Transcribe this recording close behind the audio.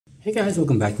Hey guys,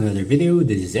 welcome back to another video.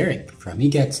 This is Eric from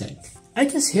eGetSec. I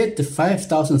just hit the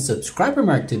 5,000 subscriber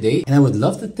mark today, and I would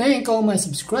love to thank all my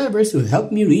subscribers who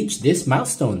helped me reach this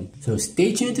milestone. So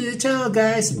stay tuned to the channel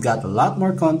guys, we've got a lot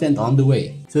more content on the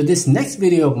way. So this next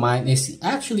video of mine is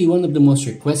actually one of the most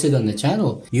requested on the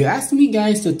channel. You asked me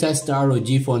guys to test the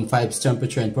ROG Phone 5's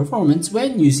temperature and performance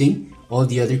when using all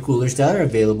the other coolers that are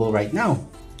available right now.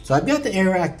 So I've got the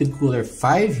Aeroactive Cooler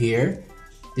 5 here,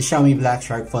 the Xiaomi Black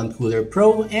Shark Fun Cooler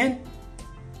Pro, and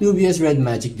Nubia's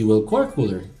RedMagic Dual-Core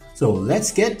Cooler. So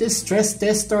let's get this stress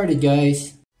test started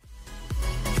guys.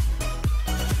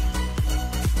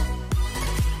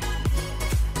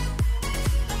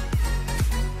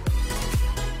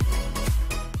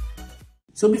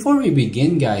 So before we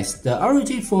begin guys, the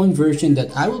ROG Phone version that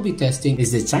I will be testing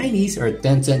is the Chinese or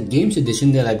Tencent Games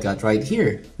Edition that I've got right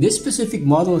here. This specific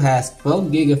model has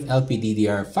 12GB of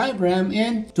LPDDR5 RAM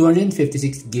and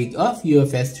 256GB of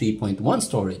UFS 3.1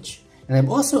 storage. And I've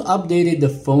also updated the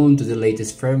phone to the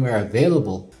latest firmware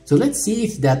available. So let's see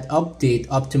if that update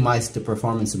optimized the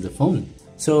performance of the phone.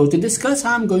 So to discuss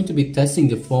how I'm going to be testing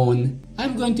the phone,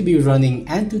 I'm going to be running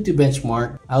Antutu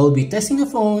benchmark. I will be testing the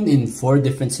phone in 4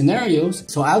 different scenarios.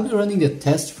 So I'll be running the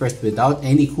test first without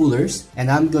any coolers, and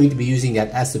I'm going to be using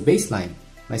that as the baseline.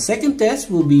 My second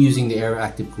test will be using the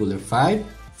Aeroactive Cooler 5,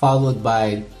 followed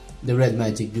by the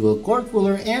RedMagic Dual-Core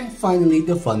Cooler, and finally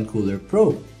the Fun Cooler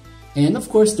Pro. And of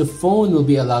course the phone will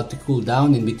be allowed to cool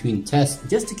down in between tests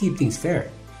just to keep things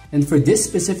fair. And for this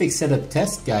specific set of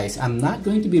tests guys, I'm not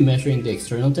going to be measuring the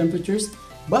external temperatures,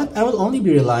 but I will only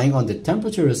be relying on the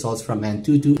temperature results from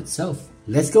Antutu itself.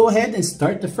 Let's go ahead and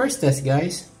start the first test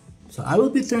guys. So I will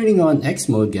be turning on X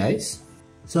mode guys.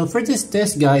 So for this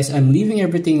test guys, I'm leaving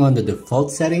everything on the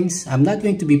default settings. I'm not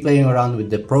going to be playing around with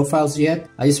the profiles yet.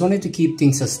 I just wanted to keep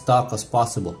things as stock as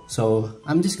possible. So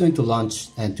I'm just going to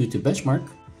launch Antutu benchmark.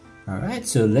 Alright,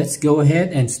 so let's go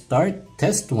ahead and start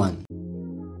test 1.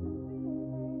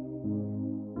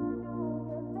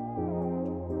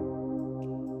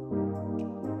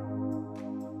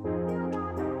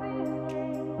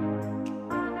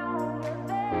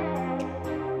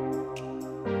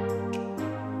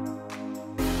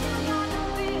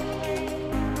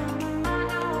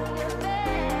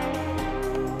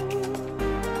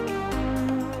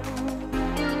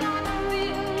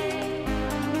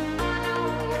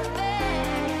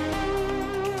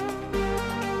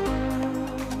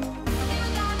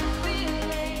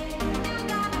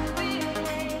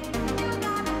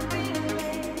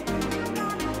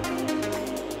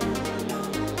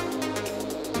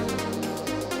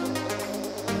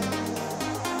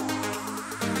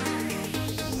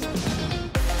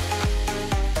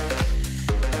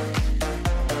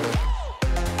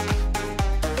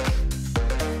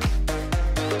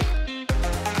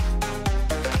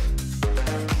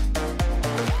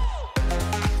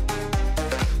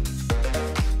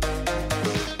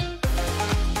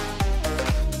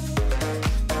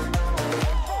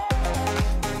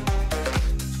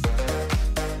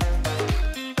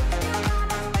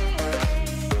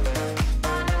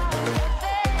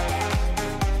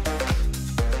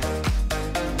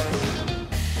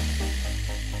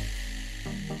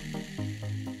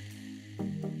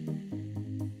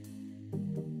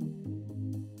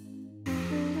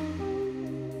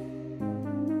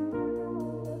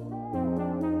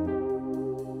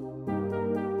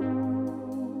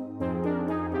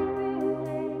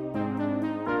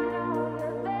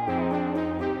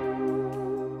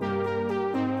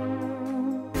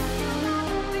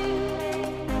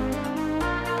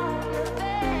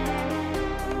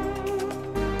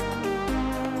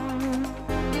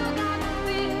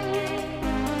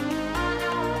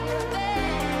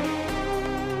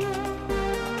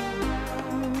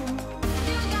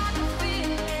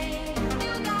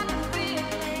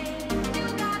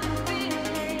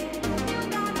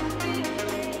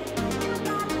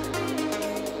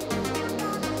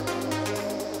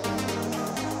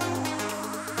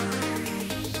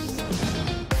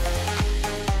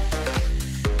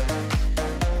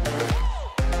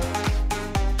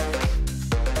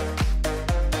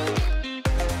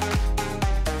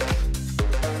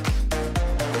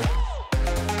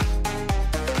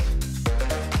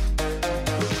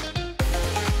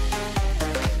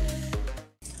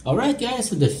 Alright guys,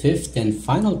 so the 5th and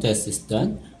final test is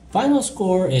done. Final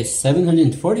score is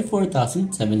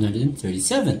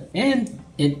 744,737, and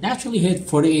it actually hit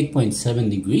 48.7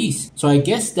 degrees. So I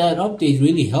guess that update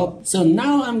really helped. So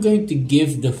now I'm going to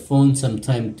give the phone some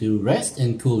time to rest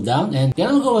and cool down, and then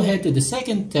I'll go ahead to the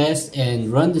second test and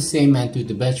run the same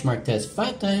Antutu benchmark test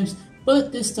 5 times,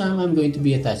 but this time I'm going to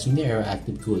be attaching the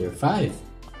Aeroactive Cooler 5.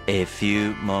 A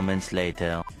few moments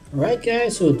later. Alright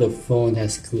guys, so the phone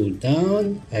has cooled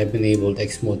down. I've enabled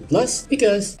X Mode Plus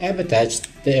because I've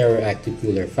attached the Aeroactive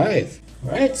Cooler 5.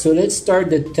 Alright, so let's start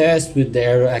the test with the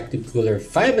Aeroactive Cooler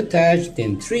 5 attached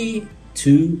in 3,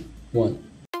 2,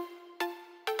 1.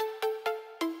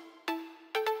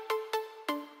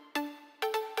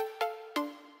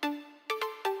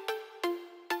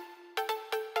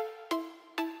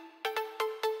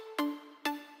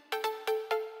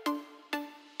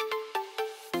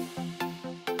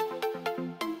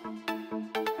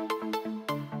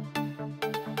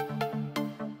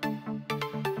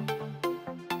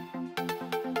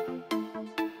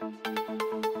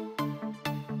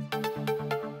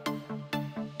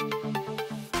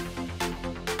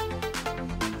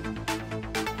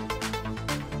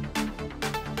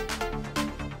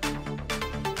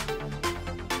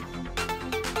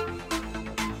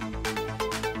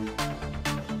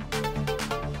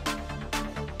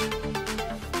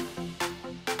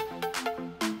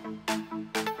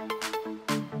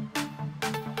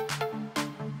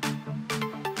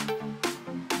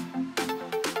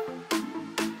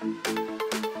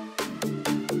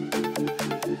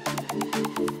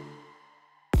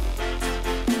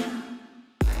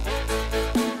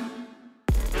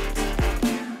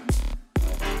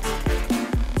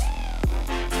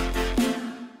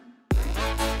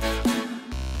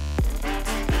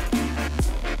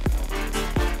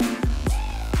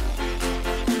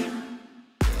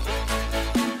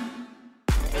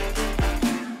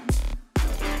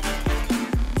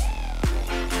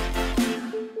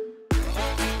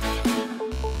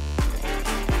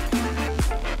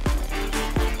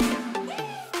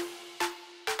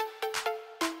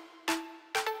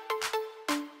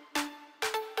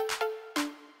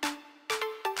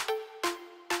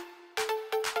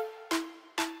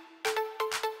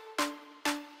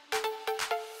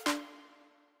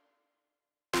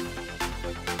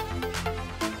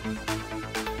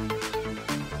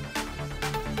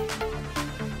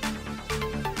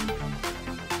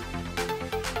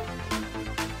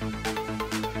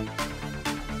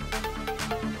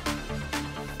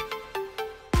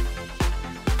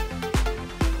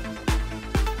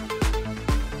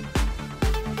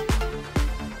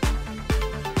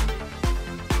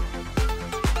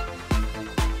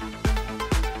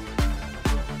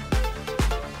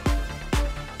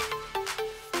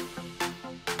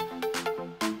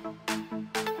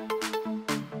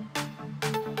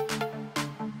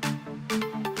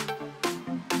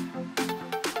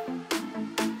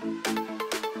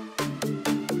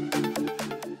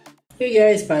 Okay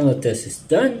guys, final test is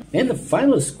done and the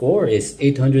final score is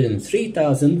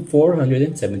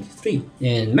 803,473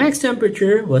 and max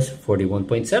temperature was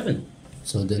 41.7.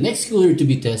 So the next cooler to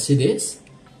be tested is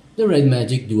the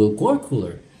RedMagic Dual-Core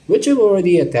Cooler, which I've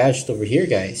already attached over here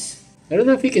guys. I don't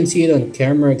know if you can see it on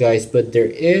camera guys, but there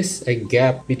is a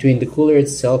gap between the cooler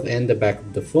itself and the back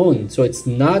of the phone, so it's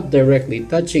not directly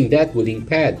touching that cooling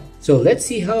pad. So let's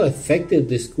see how effective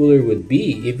this cooler would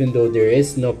be even though there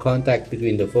is no contact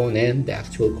between the phone and the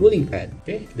actual cooling pad.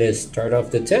 Okay, let's start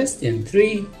off the test in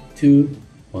 3, 2,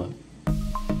 1.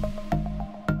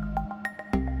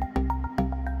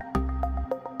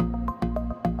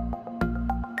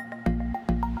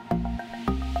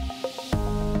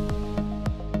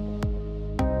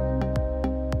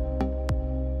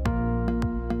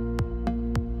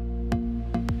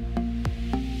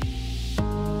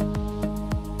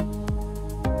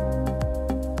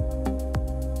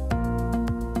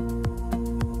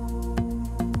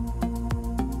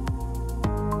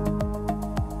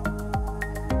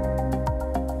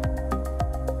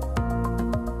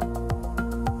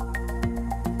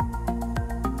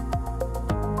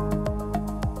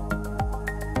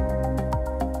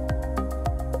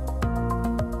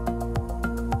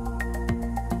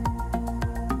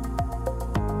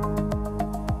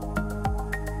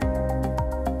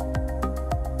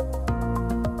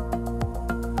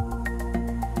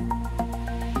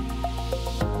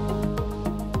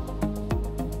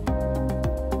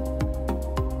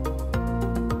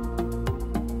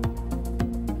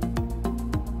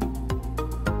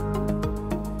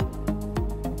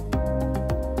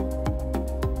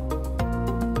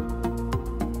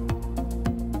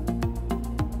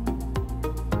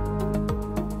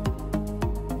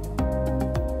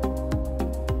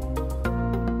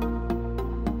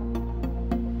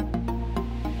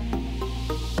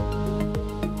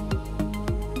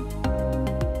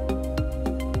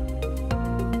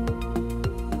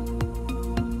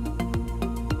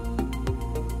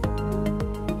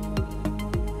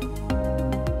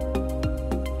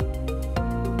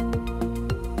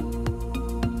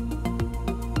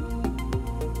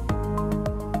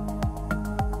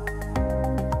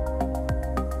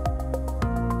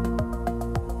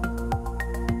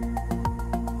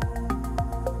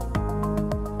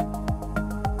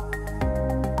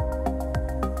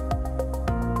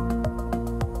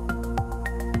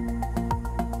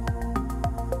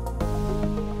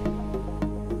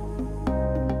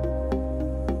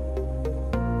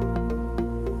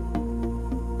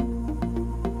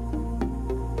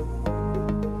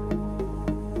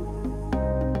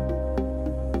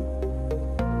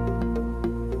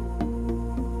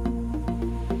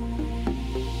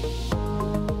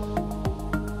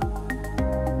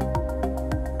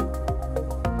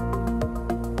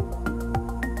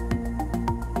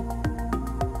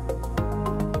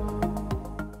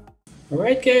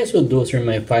 Alright guys, so those are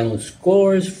my final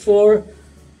scores for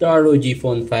the ROG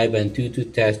Phone 5 and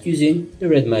Antutu test using the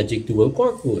RedMagic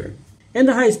Dual-Core Cooler. And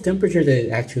the highest temperature that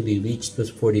it actually reached was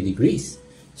 40 degrees.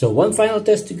 So one final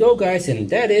test to go guys,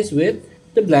 and that is with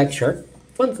the Black Shark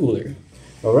Phone Cooler.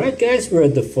 Alright guys, we're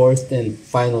at the fourth and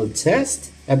final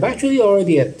test. I've actually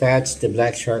already attached the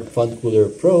Black Shark Phone Cooler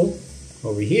Pro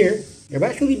over here. I've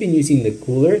actually been using the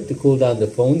cooler to cool down the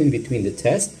phone in between the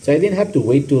tests, so I didn't have to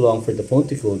wait too long for the phone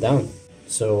to cool down.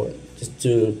 So just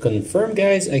to confirm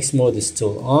guys, X mode is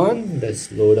still on.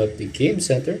 Let's load up the game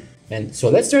center. And so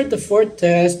let's start the fourth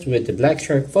test with the Black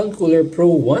Shark Phone Cooler Pro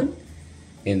 1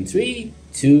 in 3,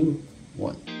 2,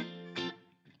 1.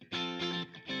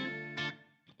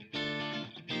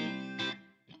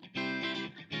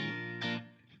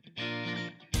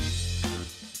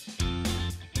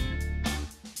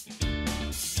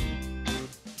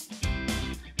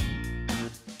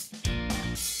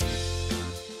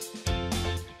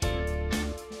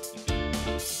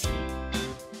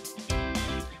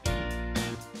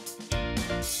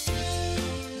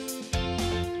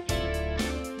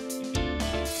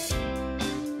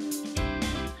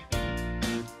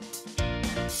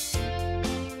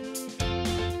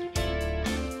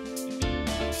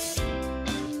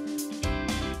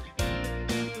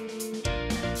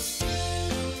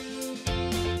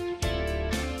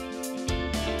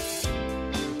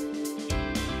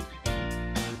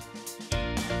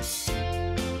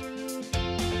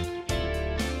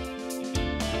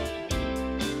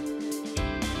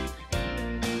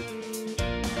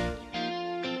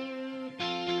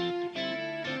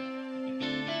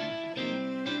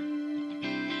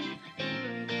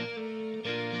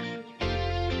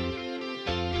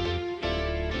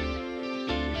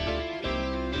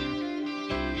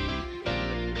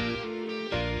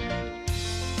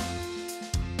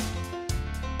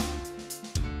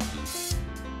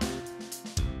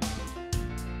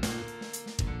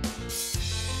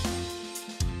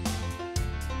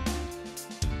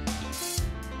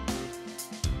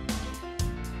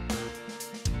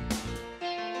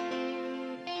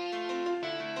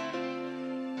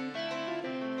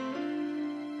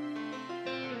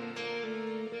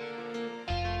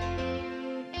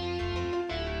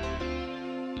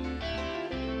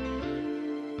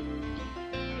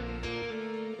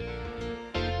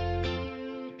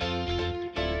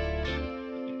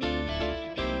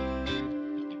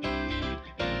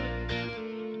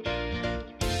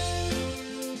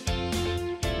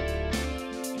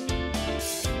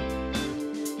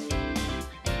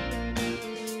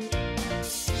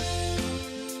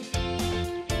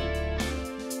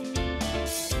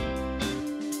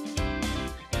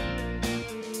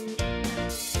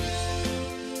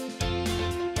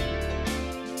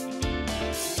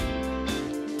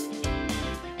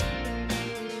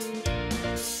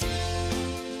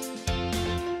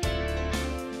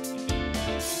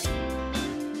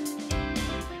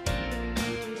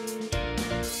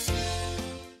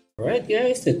 Alright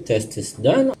guys, the test is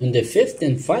done. On the fifth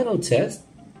and final test,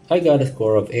 I got a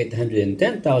score of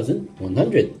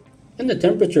 810,100 and the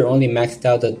temperature only maxed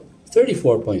out at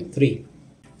 34.3.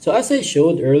 So as I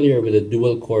showed earlier with the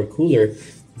dual-core cooler,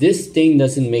 this thing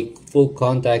doesn't make full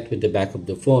contact with the back of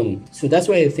the phone. So that's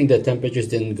why I think the temperatures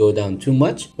didn't go down too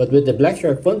much. But with the Black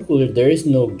Shark Phone Cooler, there is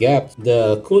no gap.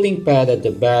 The cooling pad at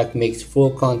the back makes full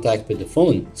contact with the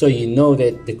phone. So you know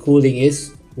that the cooling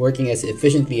is working as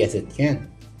efficiently as it can.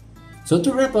 So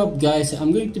to wrap up guys,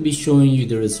 I'm going to be showing you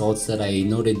the results that I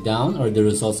noted down, or the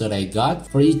results that I got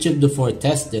for each of the 4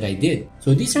 tests that I did.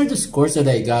 So these are the scores that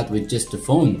I got with just the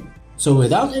phone. So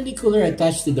without any cooler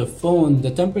attached to the phone,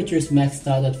 the temperatures maxed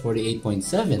out at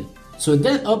 48.7. So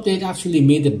that update actually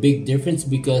made a big difference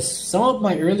because some of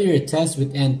my earlier tests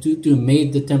with Antutu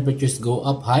made the temperatures go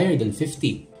up higher than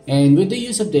 50. And with the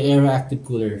use of the Aeroactive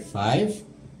Cooler 5,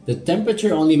 the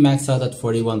temperature only maxed out at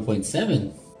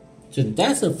 41.7. So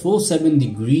that's a full 7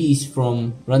 degrees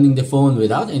from running the phone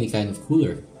without any kind of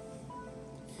cooler.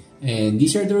 And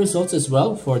these are the results as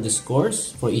well for the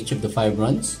scores for each of the 5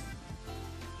 runs.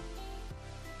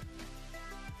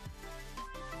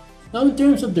 Now in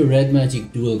terms of the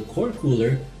RedMagic Dual-Core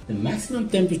Cooler, the maximum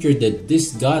temperature that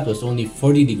this got was only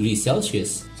 40 degrees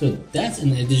Celsius. So that's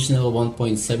an additional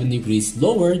 1.7 degrees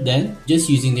lower than just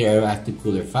using the Aeroactive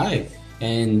Cooler 5.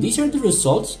 And these are the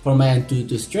results for my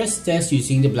Antutu stress test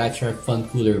using the Black Shark Phone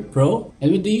Cooler Pro.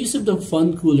 And with the use of the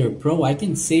Phone Cooler Pro, I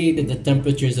can say that the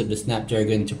temperatures of the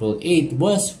Snapdragon 888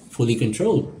 was fully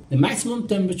controlled. The maximum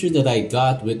temperature that I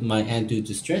got with my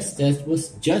Antutu stress test was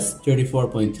just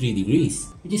 34.3 degrees,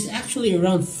 which is actually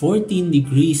around 14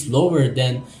 degrees lower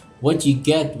than what you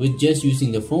get with just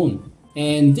using the phone.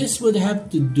 And this would have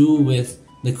to do with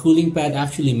the cooling pad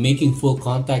actually making full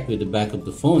contact with the back of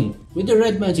the phone. With the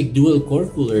RedMagic Dual-Core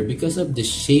Cooler, because of the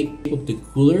shape of the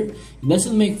cooler, it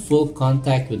doesn't make full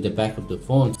contact with the back of the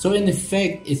phone. So in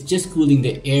effect, it's just cooling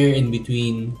the air in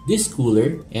between this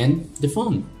cooler and the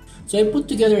phone. So I put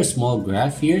together a small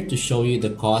graph here to show you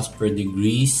the cost per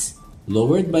degrees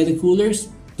lowered by the coolers.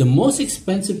 The most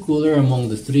expensive cooler among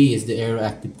the three is the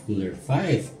Aeroactive Cooler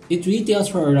 5. It retails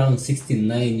for around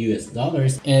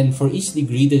 $69 and for each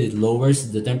degree that it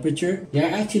lowers the temperature, you're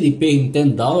actually paying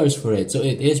 $10 for it, so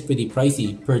it is pretty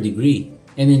pricey per degree.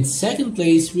 And in second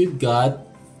place, we've got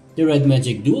the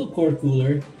RedMagic Dual-Core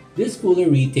Cooler. This cooler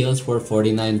retails for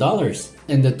 $49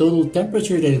 and the total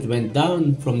temperature that it went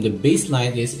down from the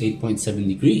baseline is 8.7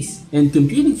 degrees. And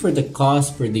computing for the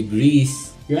cost per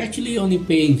degrees, you're actually only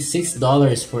paying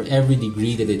 $6 for every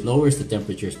degree that it lowers the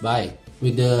temperatures by.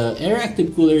 With the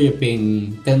Aeroactive Cooler, you're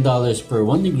paying $10 per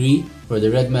 1 degree. For the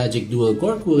RedMagic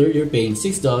Dual-Core Cooler, you're paying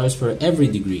 $6 for every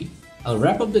degree. I'll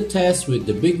wrap up the test with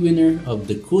the big winner of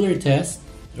the cooler test,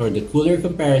 or the cooler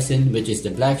comparison, which is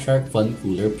the Black Shark Fun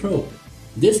Cooler Pro.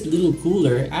 This little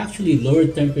cooler actually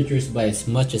lowered temperatures by as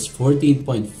much as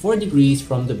 14.4 degrees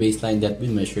from the baseline that we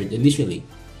measured initially.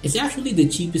 It's actually the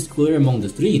cheapest cooler among the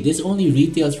three. This only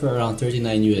retails for around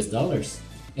 $39.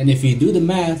 And if you do the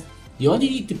math, you only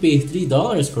need to pay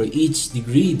 $3 for each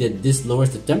degree that this lowers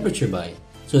the temperature by.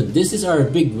 So this is our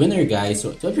big winner, guys.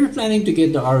 So if you're planning to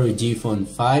get the ROG Phone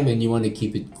 5 and you want to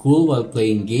keep it cool while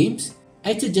playing games,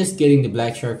 I'd suggest getting the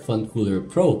Black Shark Fun Cooler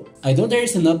Pro. I know there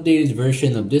is an updated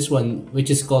version of this one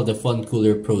which is called the Fun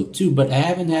Cooler Pro 2, but I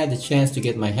haven't had the chance to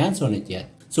get my hands on it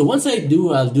yet. So once I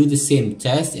do, I'll do the same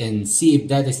test and see if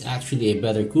that is actually a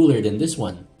better cooler than this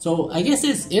one. So I guess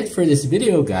that's it for this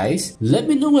video, guys. Let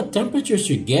me know what temperatures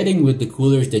you're getting with the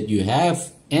coolers that you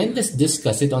have, and let's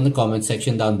discuss it on the comment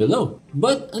section down below.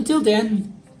 But until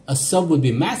then, a sub would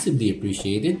be massively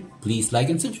appreciated. Please like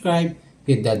and subscribe,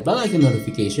 hit that bell icon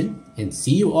notification, and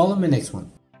see you all on my next one.